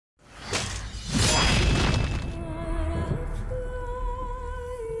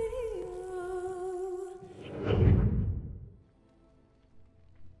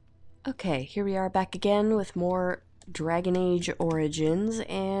Okay, here we are back again with more Dragon Age Origins,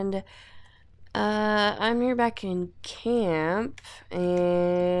 and I'm here back in camp,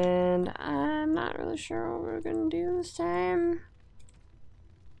 and I'm not really sure what we're gonna do this time.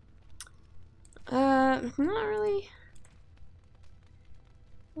 Not really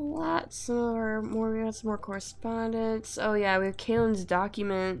a lot. We got some more correspondence. Oh yeah, we have Kaylin's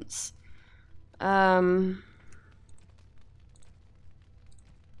documents.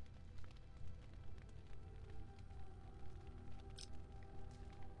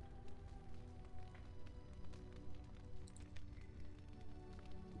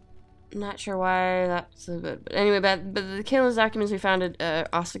 Not sure why that's so good. But anyway, but the Kaylin's documents we found at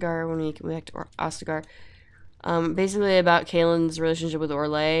Ostagar when we came back to Ostagar. Basically about Kaylin's relationship with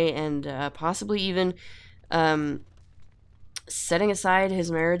Orlais and possibly even setting aside his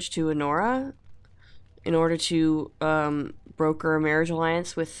marriage to Honora in order to broker a marriage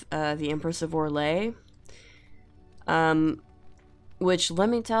alliance with the Empress of Orlais. Which, let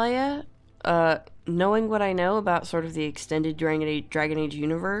me tell you, knowing what I know about sort of the extended Dragon Age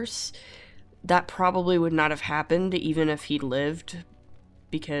universe, that probably would not have happened even if he'd lived,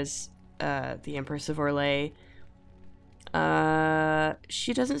 because the Empress of Orlais,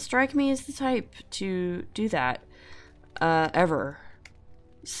 she doesn't strike me as the type to do that, ever.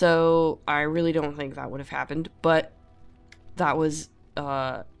 So I really don't think that would have happened, but that was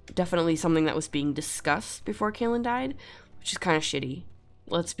definitely something that was being discussed before Kaylin died, which is kind of shitty.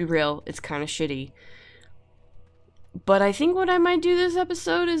 Let's be real, it's kind of shitty. But I think what I might do this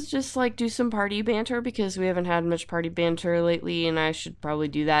episode is just like do some party banter, because we haven't had much party banter lately, and I should probably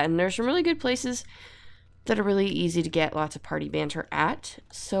do that. And there's some really good places that are really easy to get lots of party banter at,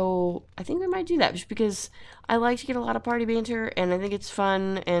 so I think we might do that, just because I like to get a lot of party banter, and I think it's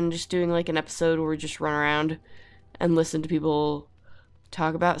fun, and just doing like an episode where we just run around and listen to people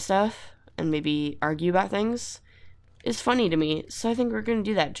talk about stuff and maybe argue about things is funny to me. So I think we're gonna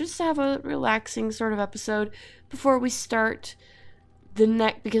do that, just to have a relaxing sort of episode before we start the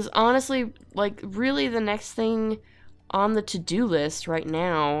next, because honestly, like, really the next thing on the to-do list right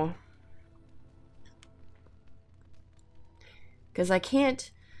now, because I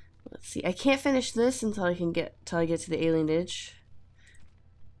can't, let's see, I can't finish this until I get to the alienage.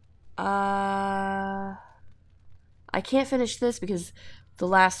 I can't finish this because the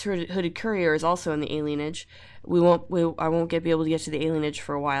last hooded courier is also in the alienage. I won't be able to get to the alienage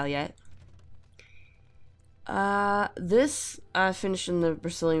for a while yet. This I finished in the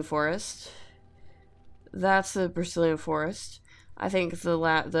Brazilian forest. That's the Brazilian forest. I think the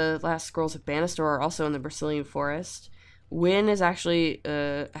last scrolls of Bannister are also in the Brazilian forest. Wynn is actually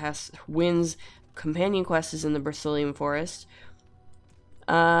Wynn's companion quest is in the Brazilian forest.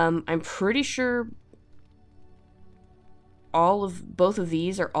 I'm pretty sure both of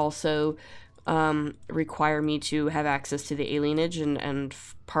these are also require me to have access to the alienage and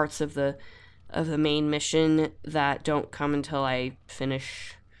parts of the main mission that don't come until I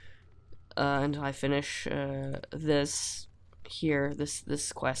finish this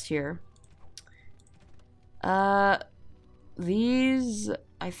quest here. These,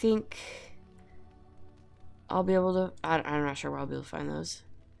 I think I'll be able to, I'm not sure where I'll be able to find those.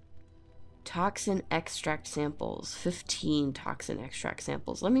 Toxin extract samples. 15 toxin extract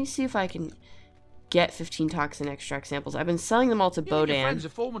samples. Let me see if I can get 15 toxin extract samples. I've been selling them all to Bodan. Your friends are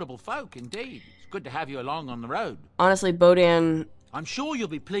formidable folk, indeed. It's good to have you along on the road. Honestly, Bodan, I'm sure you'll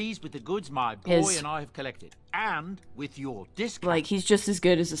be pleased with the goods my boy and I have collected, and with your discount. Like, he's just as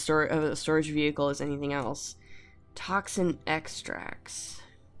good as a storage vehicle as anything else. Toxin extracts.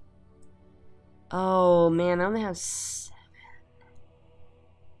 Oh man, I only have 7.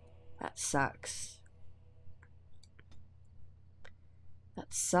 That sucks.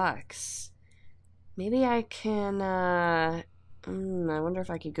 That sucks. Maybe I can, I wonder if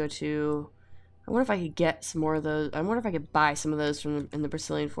I could go to, I wonder if I could get some more of those. I wonder if I could buy some of those in the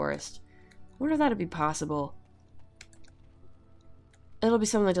Brazilian forest. I wonder if that'd be possible. It'll be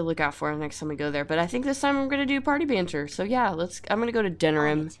something to look out for next time we go there. But I think this time I'm gonna do party banter. So yeah, I'm gonna go to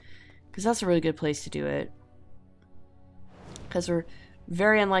Denerim, because that's a really good place to do it. Because we're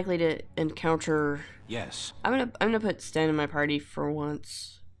very unlikely to encounter. Yes. I'm gonna put Stan in my party for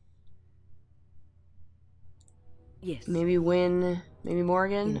once. Yes. Maybe Wynn, maybe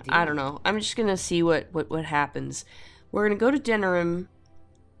Morgan. Indeed. I don't know. I'm just gonna see what happens. We're gonna go to Denerim,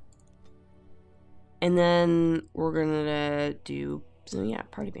 and then we're gonna do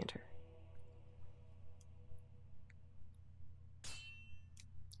party banter.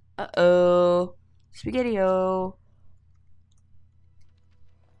 Uh-oh. Spaghetti-o.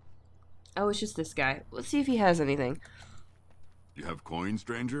 Oh, it's just this guy. Let's see if he has anything. You have coin,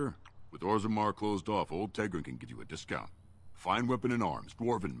 stranger? With Orzammar closed off, old Tegrin can give you a discount. Fine weapon and arms,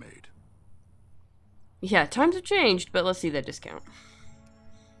 dwarven made. Yeah, times have changed, but let's see that discount.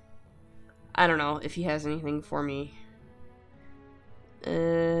 I don't know if he has anything for me.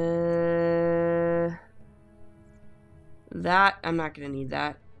 That, I'm not gonna need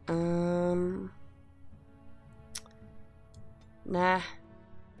that. Nah.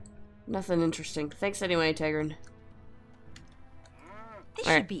 Nothing interesting. Thanks anyway, Tegrin.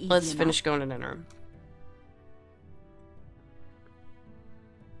 Alright, let's finish going to dinner.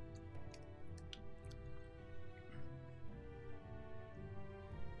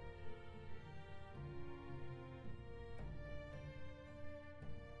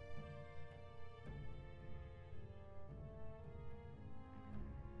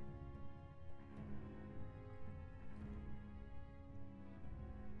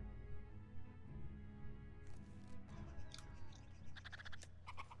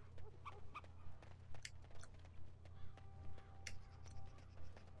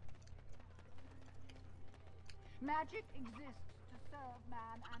 Magic exists to serve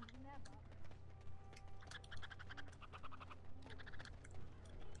man and never.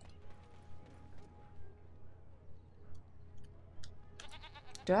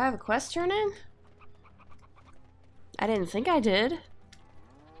 Do I have a quest turn in? I didn't think I did.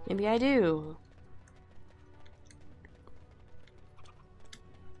 Maybe I do.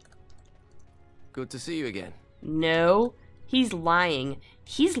 Good to see you again. No, he's lying.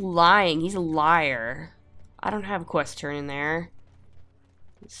 He's lying. He's a liar. I don't have a quest turn in there.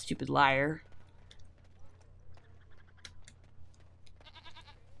 Stupid liar.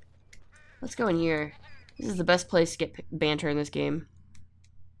 Let's go in here. This is the best place to get banter in this game.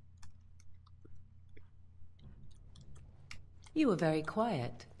 You were very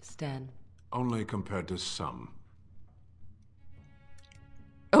quiet, Stan. Only compared to some.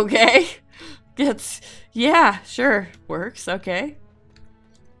 Okay. Yeah, sure. Works, okay.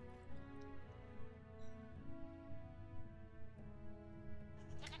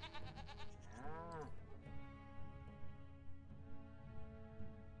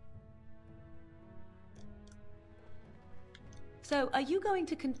 So, are you going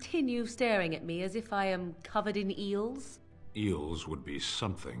to continue staring at me as if I am covered in eels? Eels would be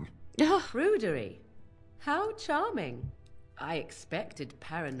something. Prudery. How charming. I expected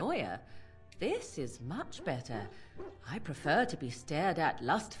paranoia. This is much better. I prefer to be stared at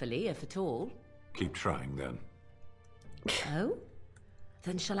lustfully, if at all. Keep trying, then. Oh?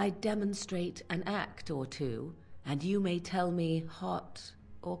 Then shall I demonstrate an act or two, and you may tell me hot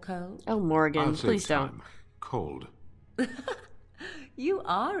or cold? Oh, Morgan, I'll say please time. don't. Cold. You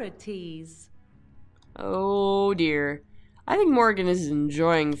are a tease. Oh, dear. I think Morgan is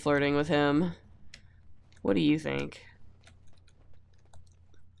enjoying flirting with him. What do you think?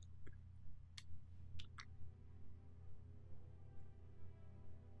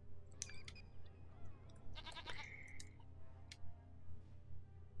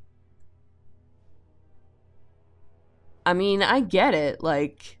 I mean, I get it.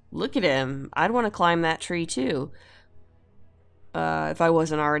 Like, look at him. I'd want to climb that tree too. If I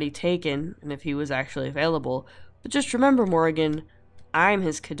wasn't already taken, and if he was actually available. But just remember, Morgan, I'm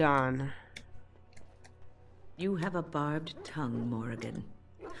his Kadan. You have a barbed tongue, Morgan.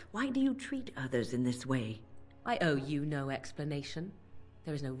 Why do you treat others in this way? I owe you no explanation.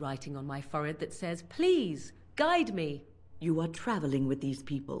 There is no writing on my forehead that says, "Please, guide me." You are traveling with these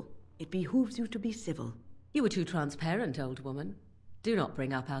people. It behooves you to be civil. You were too transparent, old woman. Do not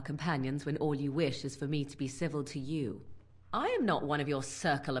bring up our companions when all you wish is for me to be civil to you. I am not one of your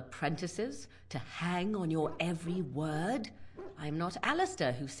circle apprentices to hang on your every word. I am not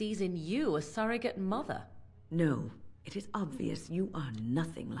Alistair, who sees in you a surrogate mother. No, it is obvious you are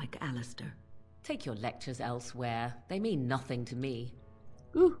nothing like Alistair. Take your lectures elsewhere. They mean nothing to me.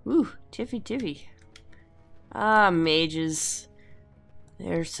 Ooh, tiffy tiffy. Ah, mages.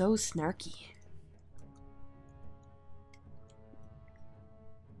 They're so snarky.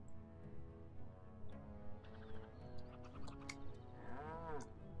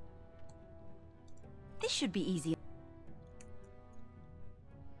 This should be easy.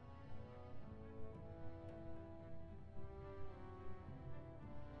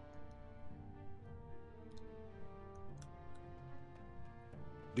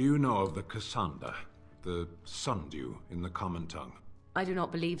 Do you know of the Cassandra, the sundew in the common tongue? I do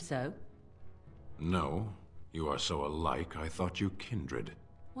not believe so. No, you are so alike I thought you kindred.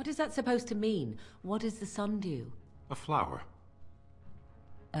 What is that supposed to mean? What is the sundew? A flower.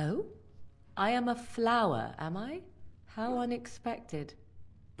 Oh? I am a flower, am I? How unexpected.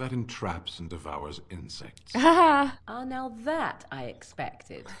 that entraps and devours insects. Ah, now that I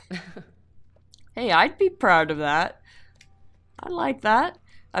expected. Hey, I'd be proud of that. I like that.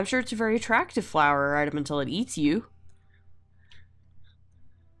 I'm sure it's a very attractive flower item until it eats you.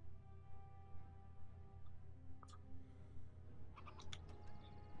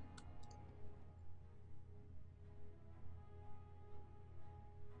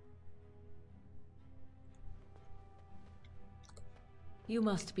 You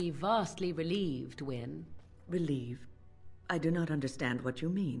must be vastly relieved, Wynne. Relieved? I do not understand what you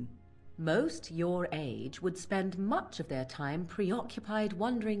mean. Most your age would spend much of their time preoccupied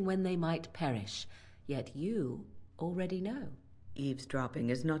wondering when they might perish, yet you already know. Eavesdropping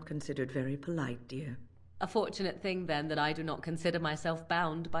is not considered very polite, dear. A fortunate thing, then, that I do not consider myself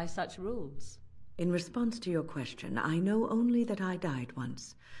bound by such rules. In response to your question, I know only that I died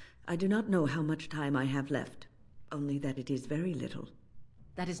once. I do not know how much time I have left, only that it is very little.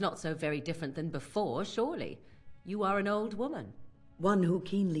 That is not so very different than before, surely. You are an old woman. One who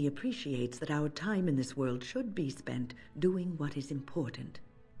keenly appreciates that our time in this world should be spent doing what is important.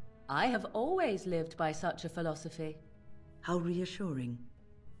 I have always lived by such a philosophy. How reassuring.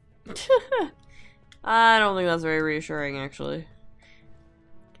 I don't think that's very reassuring, actually.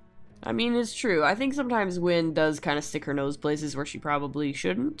 I mean, it's true. I think sometimes Wynn does kind of stick her nose places where she probably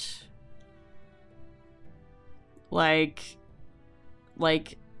shouldn't. Like,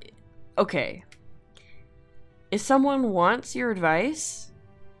 okay. If someone wants your advice,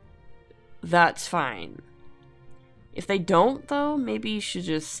 that's fine. If they don't, though, maybe you should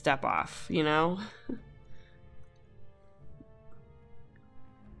just step off, you know?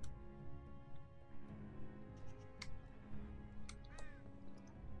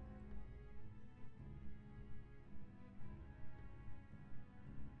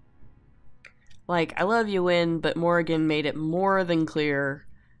 Like, I love you, Wynn, but Morrigan made it more than clear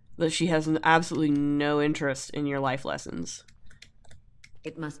that she has absolutely no interest in your life lessons.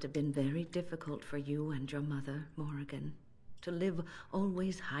 It must have been very difficult for you and your mother, Morrigan, to live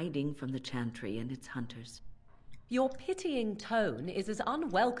always hiding from the Chantry and its hunters. Your pitying tone is as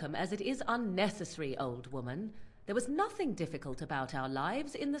unwelcome as it is unnecessary, old woman. There was nothing difficult about our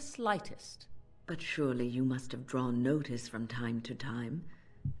lives in the slightest. But surely you must have drawn notice from time to time.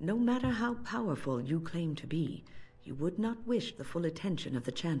 No matter how powerful you claim to be, you would not wish the full attention of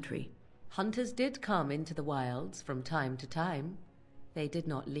the Chantry. Hunters did come into the wilds from time to time. They did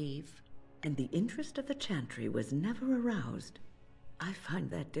not leave. And the interest of the Chantry was never aroused. I find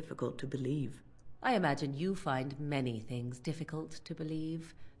that difficult to believe. I imagine you find many things difficult to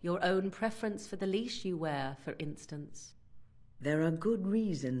believe. Your own preference for the leash you wear, for instance. There are good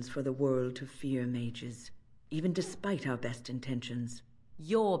reasons for the world to fear mages, even despite our best intentions.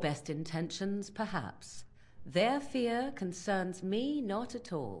 Your best intentions, perhaps. Their fear concerns me not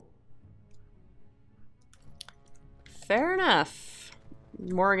at all. Fair enough.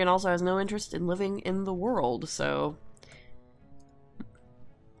 Morrigan also has no interest in living in the world, so...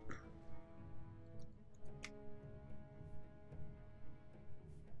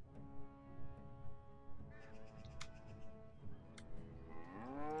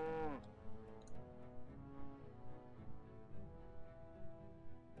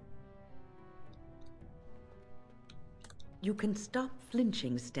 You can stop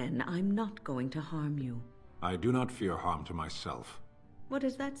flinching, Sten. I'm not going to harm you. I do not fear harm to myself. What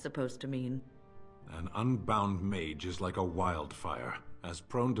is that supposed to mean? An unbound mage is like a wildfire, as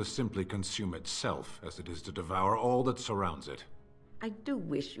prone to simply consume itself as it is to devour all that surrounds it. I do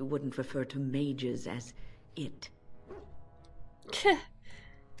wish you wouldn't refer to mages as it.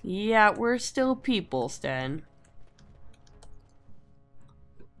 Yeah, we're still people, Sten.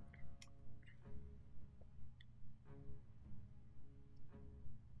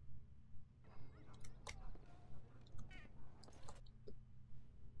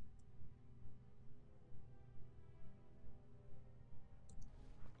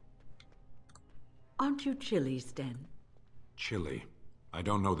 Aren't you chilly, Sten? Chilly. I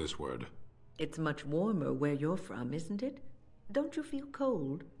don't know this word. It's much warmer where you're from, isn't it? Don't you feel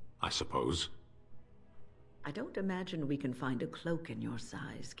cold? I suppose. I don't imagine we can find a cloak in your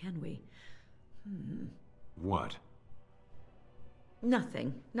size, can we? What?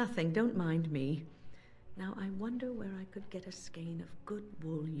 Nothing. Don't mind me. Now I wonder where I could get a skein of good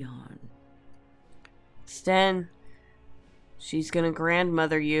wool yarn. Sten, she's gonna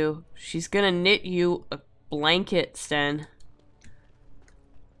grandmother you. She's gonna knit you a blanket, Sten.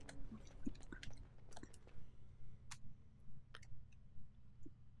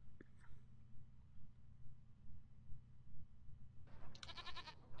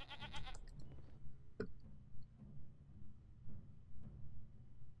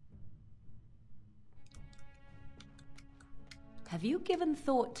 Have you given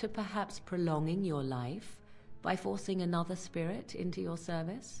thought to perhaps prolonging your life by forcing another spirit into your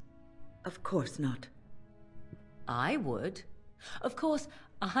service? Of course not. I would. Of course,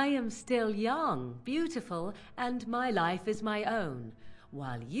 I am still young, beautiful, and my life is my own,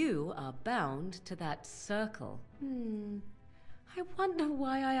 while you are bound to that circle. I wonder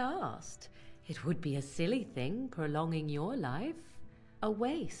why I asked. It would be a silly thing, prolonging your life. A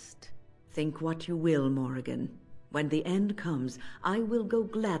waste. Think what you will, Morrigan. When the end comes, I will go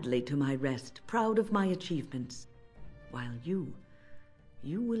gladly to my rest, proud of my achievements. While you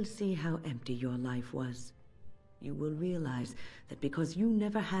will see how empty your life was. You will realize that because you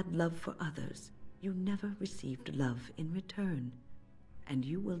never had love for others, you never received love in return. And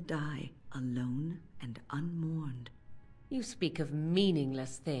you will die alone and unmourned. You speak of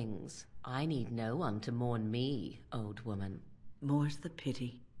meaningless things. I need no one to mourn me, old woman. More's the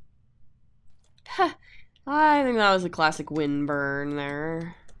pity. I think that was a classic wind burn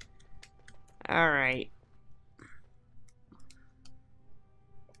there. Alright.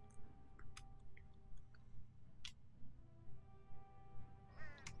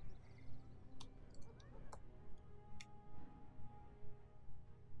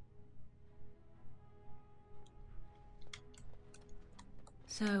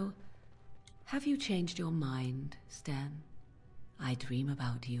 So, have you changed your mind, Stan? I dream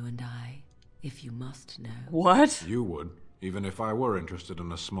about you and I, if you must know. What? You would, even if I were interested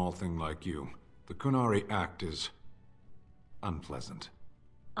in a small thing like you. The Kunari act is unpleasant.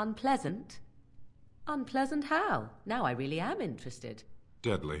 Unpleasant? Unpleasant how? Now I really am interested.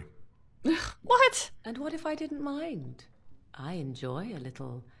 Deadly. What? And what if I didn't mind? I enjoy a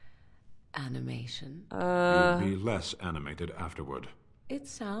little animation. You'd be less animated afterward. It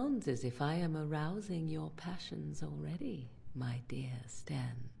sounds as if I am arousing your passions already, my dear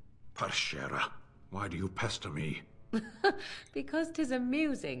Stan. Parshera, why do you pester me? Because 'tis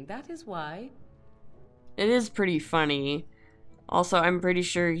amusing, that is why. It is pretty funny. Also, I'm pretty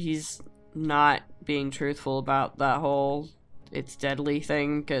sure he's not being truthful about that whole it's deadly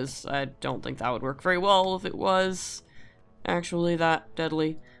thing, because I don't think that would work very well if it was actually that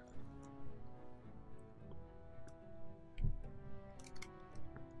deadly.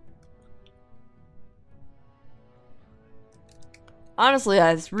 Honestly,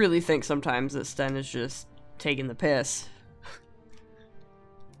 I really think sometimes that Sten is just taking the piss.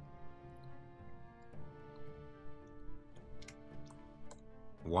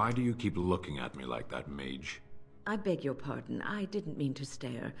 Why do you keep looking at me like that, mage? I beg your pardon. I didn't mean to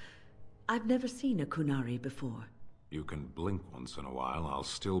stare. I've never seen a Kunari before. You can blink once in a while, I'll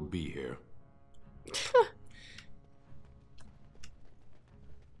still be here.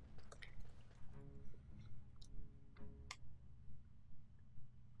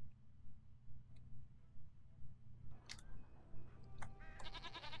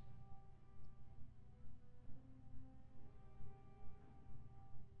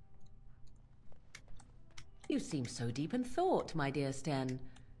 You seem so deep in thought, my dear Sten.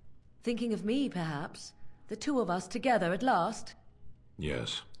 Thinking of me, perhaps? The two of us together at last?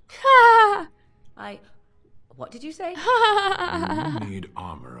 Yes. What did you say? You need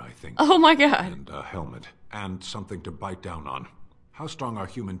armor, I think. Oh my god. And a helmet. And something to bite down on. How strong are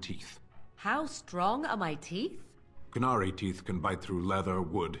human teeth? How strong are my teeth? Kunari teeth can bite through leather,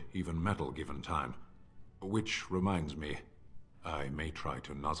 wood, even metal given time. Which reminds me, I may try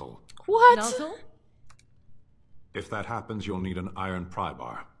to nuzzle. What? Nuzzle? If that happens, you'll need an iron pry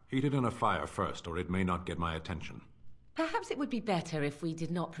bar. Heat it in a fire first, or it may not get my attention. Perhaps it would be better if we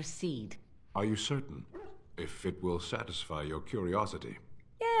did not proceed. Are you certain? If it will satisfy your curiosity.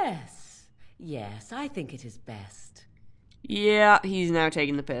 Yes. Yes, I think it is best. Yeah, he's now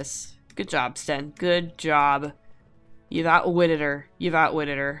taking the piss. Good job, Sten. Good job. You've outwitted her. You've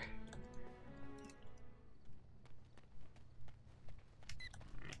outwitted her.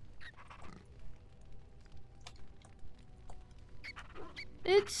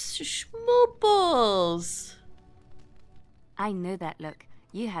 It's Schmooples. I know that look.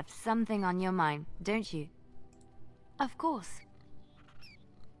 You have something on your mind, don't you? Of course.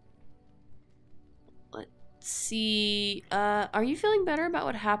 Let's see. Are you feeling better about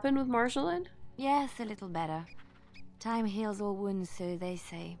what happened with Marjolaine? Yes, a little better. Time heals all wounds, so they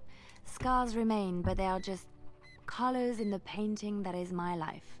say. Scars remain, but they are just colors in the painting that is my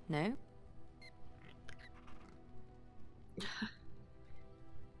life, no?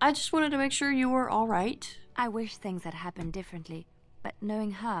 I just wanted to make sure you were alright. I wish things had happened differently, but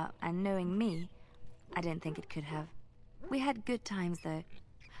knowing her and knowing me, I don't think it could have. We had good times, though,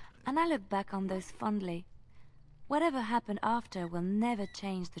 and I look back on those fondly. Whatever happened after will never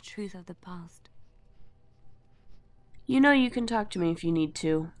change the truth of the past. You know you can talk to me if you need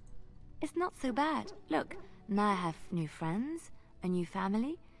to. It's not so bad. Look, now I have new friends, a new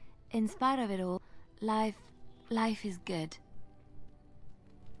family. In spite of it all, life is good.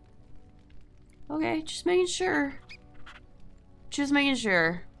 Okay, just making sure. Just making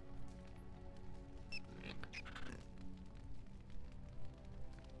sure.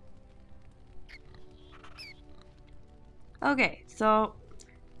 Okay, so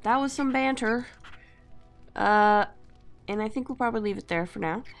that was some banter. And I think we'll probably leave it there for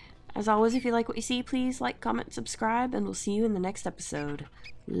now. As always, if you like what you see, please like, comment, subscribe, and we'll see you in the next episode.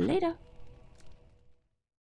 Later.